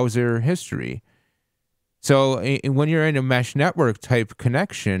your browser history. So when you're in a mesh network type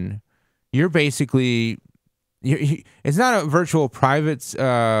connection, you're basically, it's not a virtual private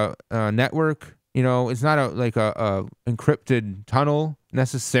network. It's not a encrypted tunnel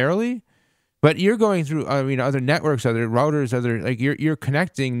necessarily, but you're going through other networks, other routers, you're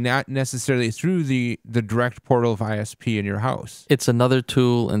connecting not necessarily through the direct portal of ISP in your house. It's another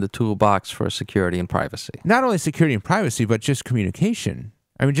tool in the toolbox for security and privacy. Not only security and privacy, but just communication.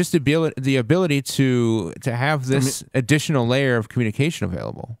 Just the ability to have this additional layer of communication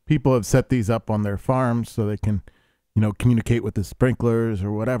available. People have set these up on their farms so they can, communicate with the sprinklers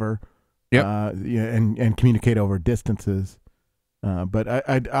or whatever. Yep. And communicate over distances. But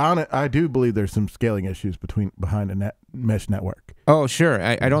I do believe there's some scaling issues behind a mesh network. Oh, sure.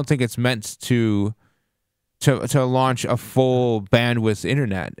 I don't think it's meant to launch a full bandwidth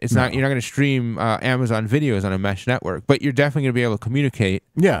internet. It's not. You're not going to stream Amazon videos on a mesh network, but you're definitely going to be able to communicate.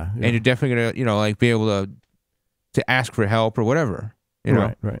 Yeah. And you're definitely going to be able to ask for help or whatever.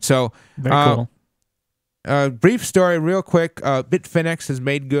 Right. So very cool. Brief story, real quick. Bitfinex has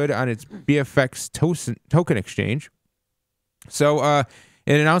made good on its BFX token exchange. So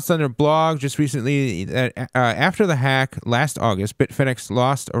it announced on their blog just recently that after the hack last August, Bitfinex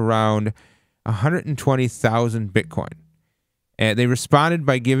lost around 120,000 Bitcoin. And they responded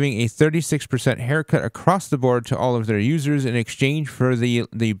by giving a 36% haircut across the board to all of their users in exchange for the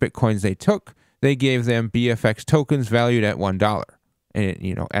Bitcoins they took. They gave them BFX tokens valued at $1.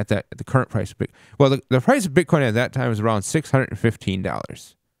 And at the current price of Bitcoin. Well, the price of Bitcoin at that time was around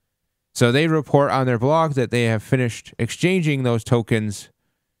 $615. So they report on their blog that they have finished exchanging those tokens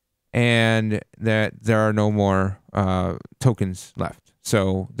and that there are no more tokens left.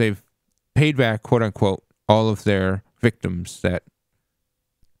 So they've paid back, quote unquote, all of their victims that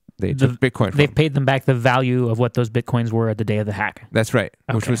they took Bitcoin from. They've paid them back the value of what those Bitcoins were at the day of the hack. That's right,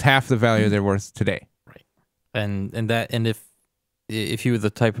 which was half the value they're worth today. Right. And if you were the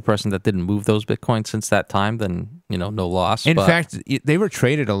type of person that didn't move those Bitcoins since that time, then, no loss. In fact, they were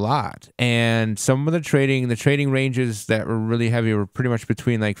traded a lot. And some of the trading ranges that were really heavy were pretty much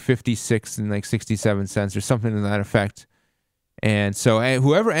between 56 and 67 cents or something to that effect. And so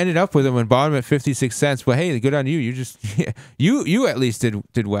whoever ended up with them and bought them at 56 cents, well, hey, good on you. You just, you at least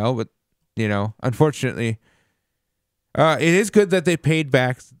did well. But, unfortunately, it is good that they paid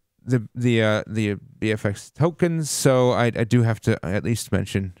back the BFX tokens, so I do have to at least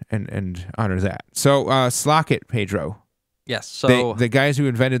mention and honor that. So Slock.it, Pedro. Yes. So the guys who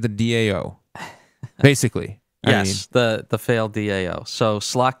invented the DAO, basically. Yes, the failed DAO. So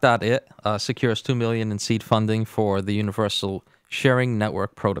Slock.it secures $2 million in seed funding for the Universal Sharing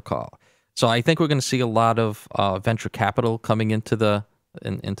Network Protocol. So I think we're going to see a lot of venture capital coming into the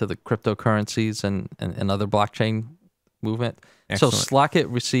cryptocurrencies and other blockchain movement. Excellent. So Slock.it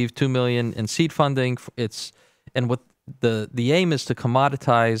received $2 million in seed funding. What the aim is to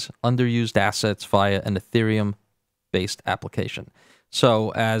commoditize underused assets via an Ethereum-based application. So,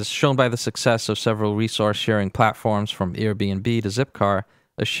 as shown by the success of several resource-sharing platforms from Airbnb to Zipcar,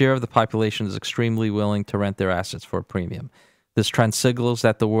 a share of the population is extremely willing to rent their assets for a premium. This trend signals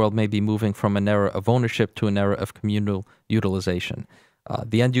that the world may be moving from an era of ownership to an era of communal utilization.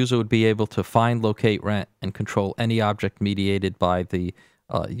 The end user would be able to find, locate, rent, and control any object mediated by the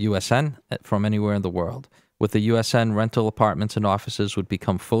USN from anywhere in the world. With the USN, rental apartments and offices would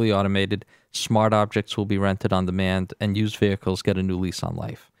become fully automated, smart objects will be rented on demand, and used vehicles get a new lease on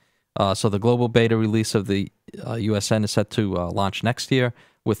life. So the global beta release of the USN is set to launch next year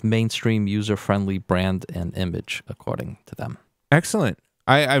with mainstream user-friendly brand and image, according to them. Excellent.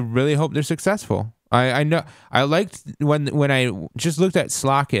 I really hope they're successful. I know I liked when I just looked at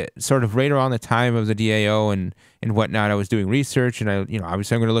Slock.it sort of right around the time of the DAO and whatnot. I was doing research and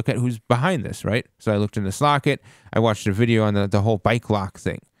obviously I'm going to look at who's behind this, right? So I looked into Slock.it. I watched a video on the whole bike lock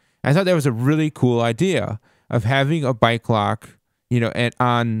thing. I thought that was a really cool idea of having a bike lock,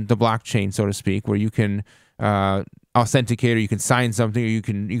 on the blockchain, so to speak, where you can authenticate or you can sign something or you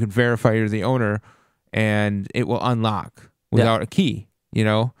can verify you're the owner and it will unlock without a key,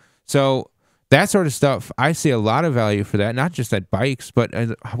 So that sort of stuff, I see a lot of value for that, not just at bikes, but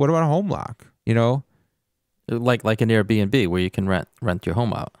what about a home lock, Like an Airbnb where you can rent your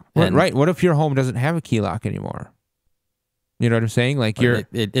home out. Right. What if your home doesn't have a key lock anymore? You know what I'm saying?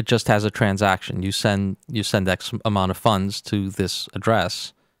 It just has a transaction. You send X amount of funds to this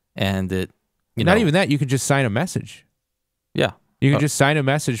address, and it not even that. You could just sign a message. Yeah, you can just sign a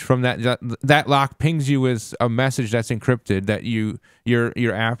message from that lock pings you with a message that's encrypted that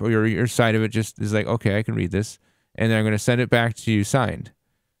your app or your side of it just is like, okay, I can read this, and then I'm going to send it back to you signed,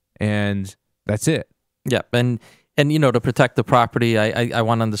 and that's it. Yeah, and And to protect the property, I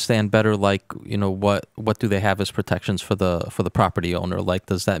want to understand better, like what do they have as protections for the property owner? Like,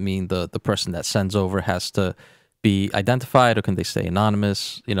 does that mean the person that sends over has to be identified, or can they stay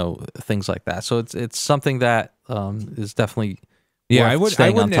anonymous? Things like that. So it's something that is definitely I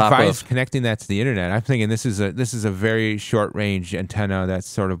wouldn't advise connecting that to the internet. I'm thinking this is a very short range antenna that's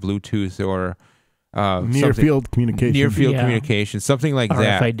sort of Bluetooth or near field communication, something like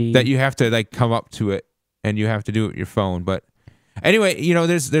RFID. that you have to like come up to it. And you have to do it with your phone. But anyway,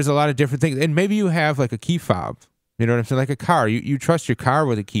 there's a lot of different things. And maybe you have like a key fob. You know what I'm saying? Like a car. You trust your car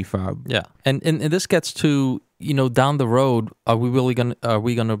with a key fob. Yeah. And this gets to, down the road, are we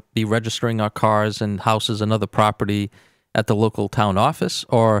gonna be registering our cars and houses and other property at the local town office?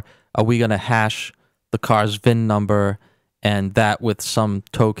 Or are we gonna hash the car's VIN number, and that with some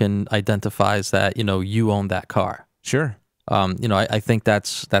token identifies that, you own that car? Sure. I think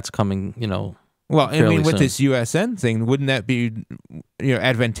that's coming, Well, I mean, with soon. this USN thing, wouldn't that be,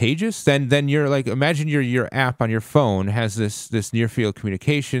 advantageous? Then you're like, imagine your app on your phone has this near field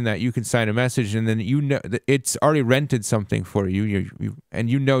communication that you can sign a message, and then it's already rented something for you, and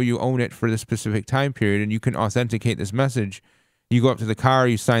you own it for the specific time period, and you can authenticate this message. You go up to the car,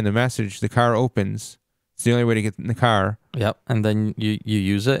 you sign the message, the car opens. It's the only way to get in the car. Yep, and then you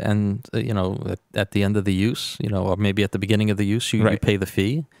use it, and at the end of the use, or maybe at the beginning of the use, you pay the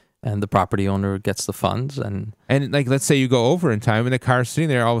fee. And the property owner gets the funds, and like, let's say you go over in time, and the car's sitting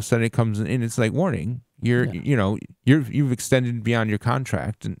there. All of a sudden, it comes in. It's like, warning, you've extended beyond your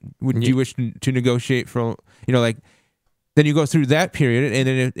contract. And would you wish to negotiate for, then you go through that period,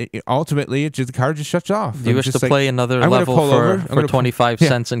 and then ultimately, the car just shuts off. Do you wish to play another level for 25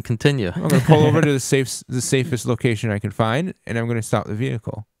 cents and continue? I'm going to pull over to the safest location I can find, and I'm going to stop the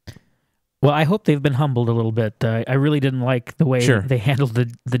vehicle. Well, I hope they've been humbled a little bit. I really didn't like the way they handled the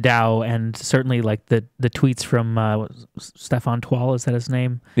DAO, and certainly like the tweets from Stefan Twal. Is that his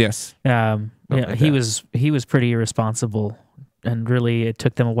name? Yes. He was pretty irresponsible, and really it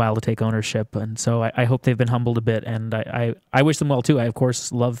took them a while to take ownership. And so I hope they've been humbled a bit, and I wish them well too. I of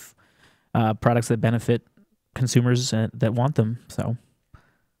course love products that benefit consumers that want them. So,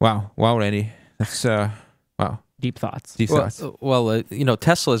 wow, Randy, that's wow. Deep thoughts. Well,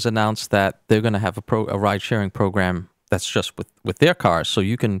 Tesla's announced that they're going to have a ride-sharing program that's just with their cars. So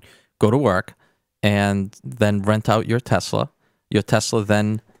you can go to work and then rent out your Tesla. Your Tesla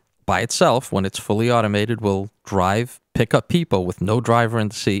then, by itself, when it's fully automated, will pick up people with no driver in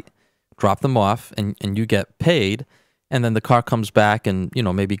the seat, drop them off, and you get paid. And then the car comes back and,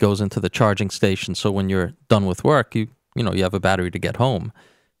 maybe goes into the charging station. So when you're done with work, you have a battery to get home.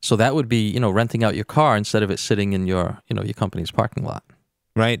 So that would be, renting out your car instead of it sitting in your company's parking lot.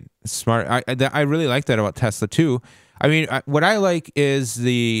 Right. Smart. I really like that about Tesla too. I mean, what I like is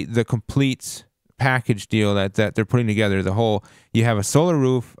the complete package deal that they're putting together. You have a solar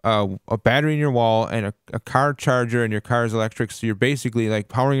roof, a battery in your wall, and a car charger, and your car is electric. So you're basically like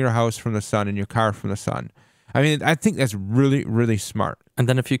powering your house from the sun and your car from the sun. I mean, I think that's really, really smart. And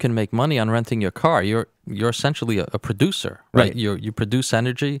then if you can make money on renting your car, you're essentially a producer, right? You produce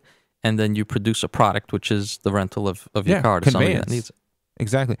energy, and then you produce a product, which is the rental of your car to somebody that needs it.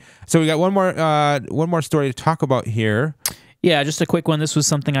 Exactly. So we got one more story to talk about here. Yeah, just a quick one. This was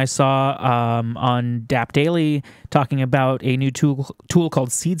something I saw on DApp Daily talking about a new tool called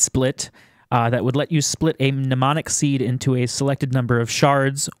Seedsplit. That would let you split a mnemonic seed into a selected number of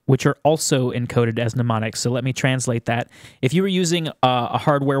shards, which are also encoded as mnemonics. So let me translate that. If you were using a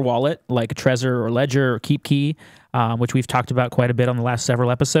hardware wallet like a Trezor or Ledger or KeepKey, which we've talked about quite a bit on the last several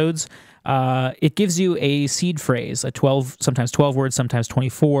episodes, it gives you a seed phrase, sometimes 12 words, sometimes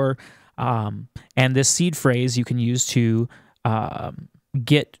 24. And this seed phrase you can use to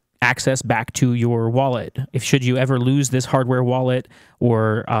get access back to your wallet. Should you ever lose this hardware wallet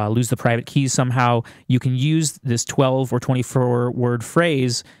or lose the private keys somehow, you can use this 12 or 24 word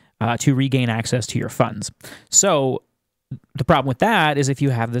phrase to regain access to your funds. So the problem with that is if you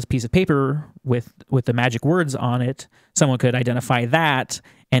have this piece of paper with the magic words on it, someone could identify that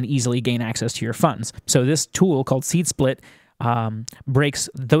and easily gain access to your funds. So this tool called Seedsplit breaks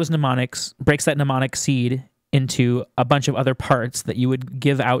that mnemonic seed into a bunch of other parts that you would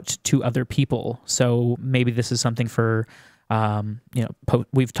give out to other people. So maybe this is something for, I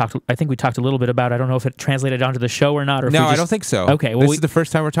think we talked a little bit about, I don't know if it translated onto the show or not. Or no, I don't think so. Okay. Well, this is the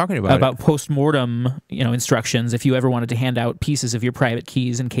first time we're talking about post-mortem, instructions. If you ever wanted to hand out pieces of your private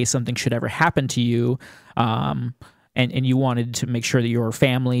keys in case something should ever happen to you, and you wanted to make sure that your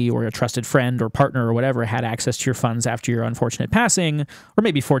family or a trusted friend or partner or whatever had access to your funds after your unfortunate passing, or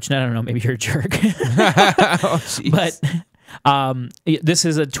maybe fortunate, I don't know, maybe you're a jerk. Oh, This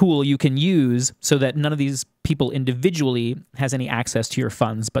is a tool you can use so that none of these people individually has any access to your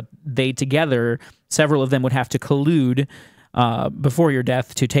funds, but they together, several of them would have to collude before your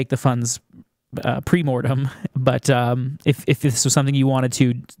death to take the funds pre-mortem. But if this was something you wanted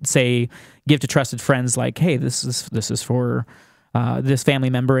to, say, give to trusted friends, like, hey, this is for this family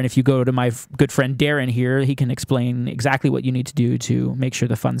member, and if you go to my good friend Darren here, he can explain exactly what you need to do to make sure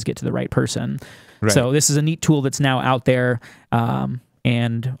the funds get to the right person. Right. So this is a neat tool that's now out there,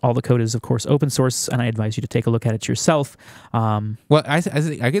 and all the code is, of course, open source, and I advise you to take a look at it yourself. Well, I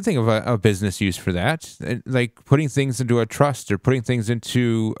could think of a business use for that, like putting things into a trust or putting things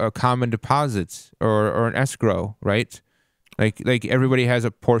into a common deposits or an escrow, right? Like everybody has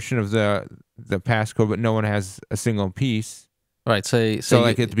a portion of the passcode, but no one has a single piece. Right. So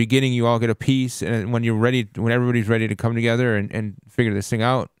like at the beginning, you all get a piece, and when everybody's ready to come together and figure this thing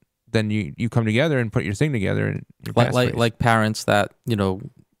out, then you come together and put your thing together. And like parents that do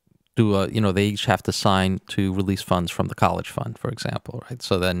they each have to sign to release funds from the college fund, for example, right?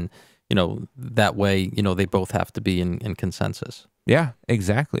 So then that way they both have to be in consensus. Yeah,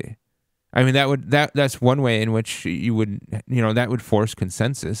 exactly. I mean, that's one way in which you would, that would force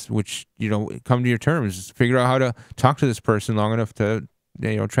consensus, which, come to your terms, figure out how to talk to this person long enough to,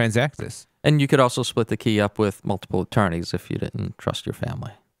 transact this. And you could also split the key up with multiple attorneys if you didn't trust your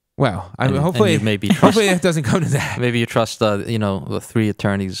family. Well, I mean, hopefully it doesn't come to that. Maybe you trust, the 3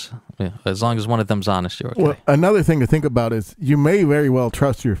 attorneys. As long as one of them's honest, you're okay. Well, another thing to think about is you may very well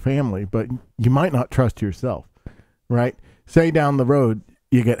trust your family, but you might not trust yourself, right? Say down the road,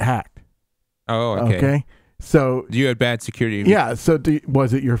 you get hacked. Oh, okay. Okay. So you had bad security. Yeah. So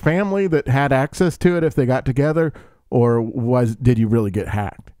was it your family that had access to it if they got together, or did you really get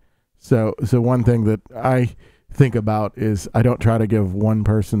hacked? So one thing that I think about is I don't try to give one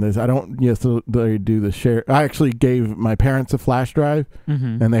person this. I don't necessarily do the share. I actually gave my parents a flash drive,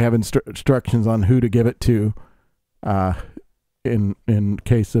 and they have instructions on who to give it to, in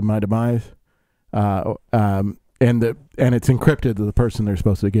case of my demise, and it's encrypted to the person they're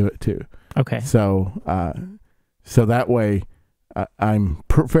supposed to give it to. Okay. So that way, I'm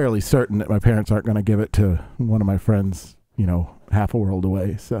fairly certain that my parents aren't going to give it to one of my friends, half a world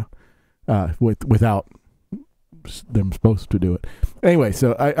away. So, without them supposed to do it. Anyway,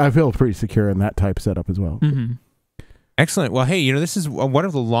 so I feel pretty secure in that type setup as well. Mm-hmm. Excellent. Well, hey, this is one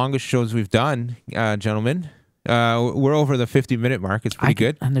of the longest shows we've done, gentlemen. We're over the 50-minute mark. It's pretty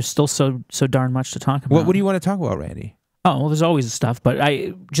good. And there's still so darn much to talk about. What do you want to talk about, Randy? Oh, well, there's always stuff, but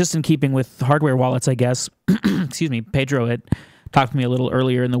just in keeping with hardware wallets, I guess, excuse me, Pedro had talked to me a little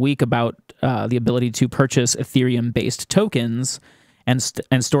earlier in the week about the ability to purchase Ethereum-based tokens and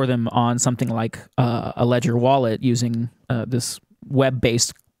store them on something like a Ledger wallet using this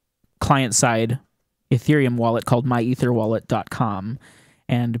web-based client-side Ethereum wallet called myetherwallet.com.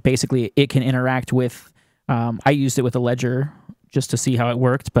 And basically, it can interact with, I used it with a Ledger just to see how it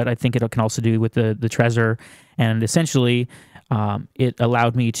worked, but I think it can also do with the Trezor. And essentially, it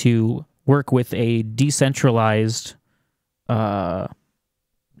allowed me to work with a decentralized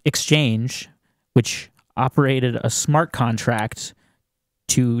exchange, which operated a smart contract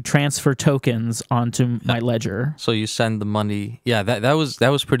to transfer tokens onto my ledger. So you send the money. Yeah, that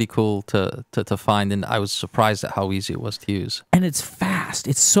was pretty cool to find, and I was surprised at how easy it was to use. And it's fast.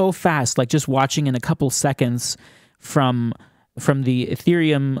 It's so fast. Like just watching in a couple seconds from the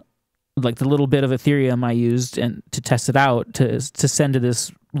Ethereum, like the little bit of Ethereum I used and to test it out to send to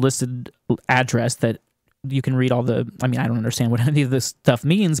this listed address that you can read all the, I mean, I don't understand what any of this stuff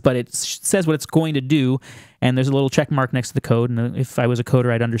means, but it says what it's going to do, and there's a little check mark next to the code, and if I was a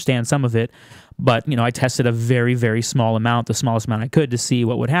coder, I'd understand some of it, but, I tested a very, very small amount, the smallest amount I could, to see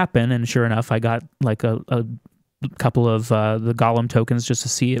what would happen, and sure enough, I got like a couple of the Golem tokens just to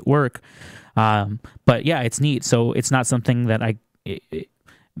see it work, but yeah, it's neat, so it's not something that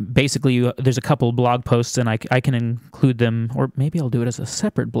basically, there's a couple blog posts, and I can include them, or maybe I'll do it as a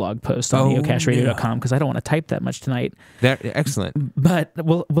separate blog post on neocashradio.com because I don't want to type that much tonight. Excellent. But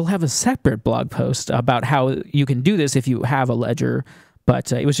we'll have a separate blog post about how you can do this if you have a ledger.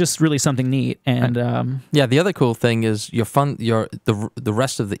 But it was just really something neat, and yeah. The other cool thing is the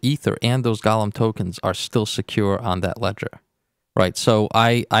rest of the Ether and those Golem tokens are still secure on that ledger, right? So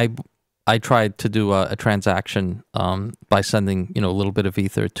I tried to do a transaction by sending a little bit of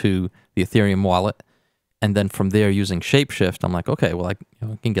Ether to the Ethereum wallet, and then from there using Shapeshift, I'm like, okay, well I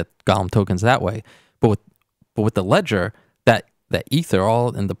can get Golem tokens that way. But with the ledger, that Ether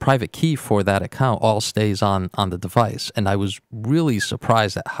all and the private key for that account all stays on the device, and I was really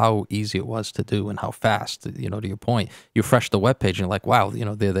surprised at how easy it was to do and how fast. To your point, you refresh the web page and you're like, wow,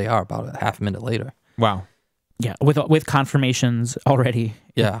 there they are about a half a minute later. Wow. Yeah, with confirmations already.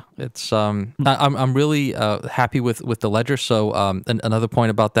 Yeah, it's I'm really happy with the ledger. So another point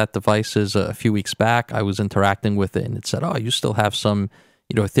about that device is a few weeks back I was interacting with it and it said, "Oh, you still have some,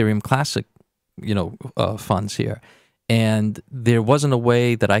 Ethereum Classic, funds here," and there wasn't a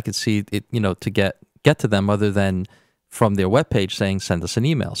way that I could see it, to get to them other than from their webpage saying send us an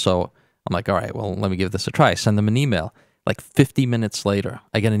email. So I'm like, all right, well, let me give this a try. Send them an email. Like 50 minutes later,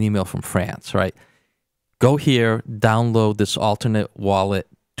 I get an email from France, right? Go here, download this alternate wallet,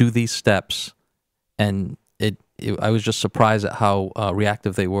 do these steps, and I was just surprised at how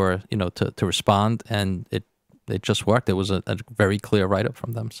reactive they were, to respond, and it just worked. It was a very clear write-up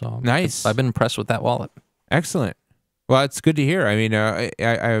from them. So nice. I've been impressed with that wallet. Excellent. Well, it's good to hear. I mean,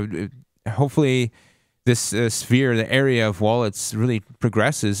 I hopefully this sphere, the area of wallets, really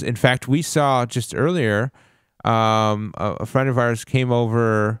progresses. In fact, we saw just earlier a friend of ours came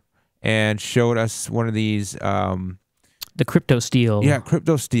over and showed us one of these the crypto steel. Yeah,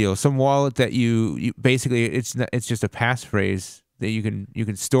 crypto steel. Some wallet that you basically it's just a passphrase that you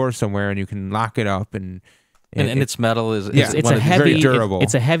can store somewhere and you can lock it up and its metal is it's a heavy, very durable.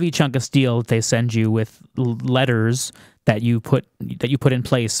 It's a heavy chunk of steel that they send you with letters that you put in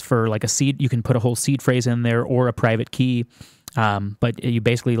place for like a seed. You can put a whole seed phrase in there or a private key, but you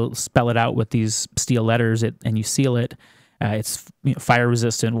basically spell it out with these steel letters and you seal it. It's fire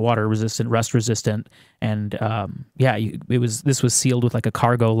resistant, water resistant, rust resistant, and this was sealed with like a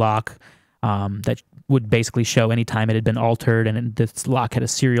cargo lock that would basically show any time it had been altered, and this lock had a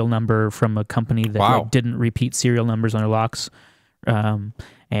serial number from a company that didn't repeat serial numbers on their locks,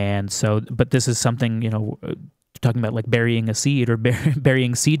 and so. But this is something talking about like burying a seed or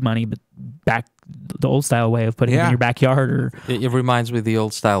burying seed money, but back the old style way of putting it in your backyard. Or it reminds me of the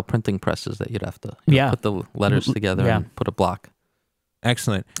old style printing presses that you'd have to put the letters together and put a block.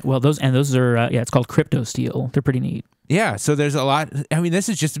 Excellent. Well, those are it's called crypto steel. They're pretty neat. Yeah, so there's a lot. I mean, this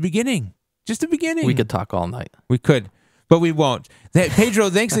is just the beginning. Just the beginning. We could talk all night. We could, but we won't. Pedro,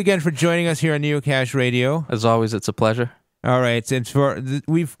 thanks again for joining us here on Neocash Radio. As always, it's a pleasure. All right, and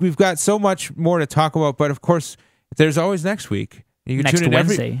we've got so much more to talk about, but of course, there's always next week. You can tune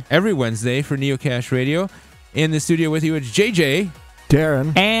in every Wednesday for Neocash Radio. In the studio with you, it's JJ,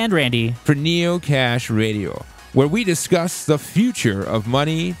 Darren, and Randy for Neocash Radio, where we discuss the future of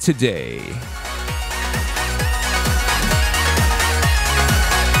money today.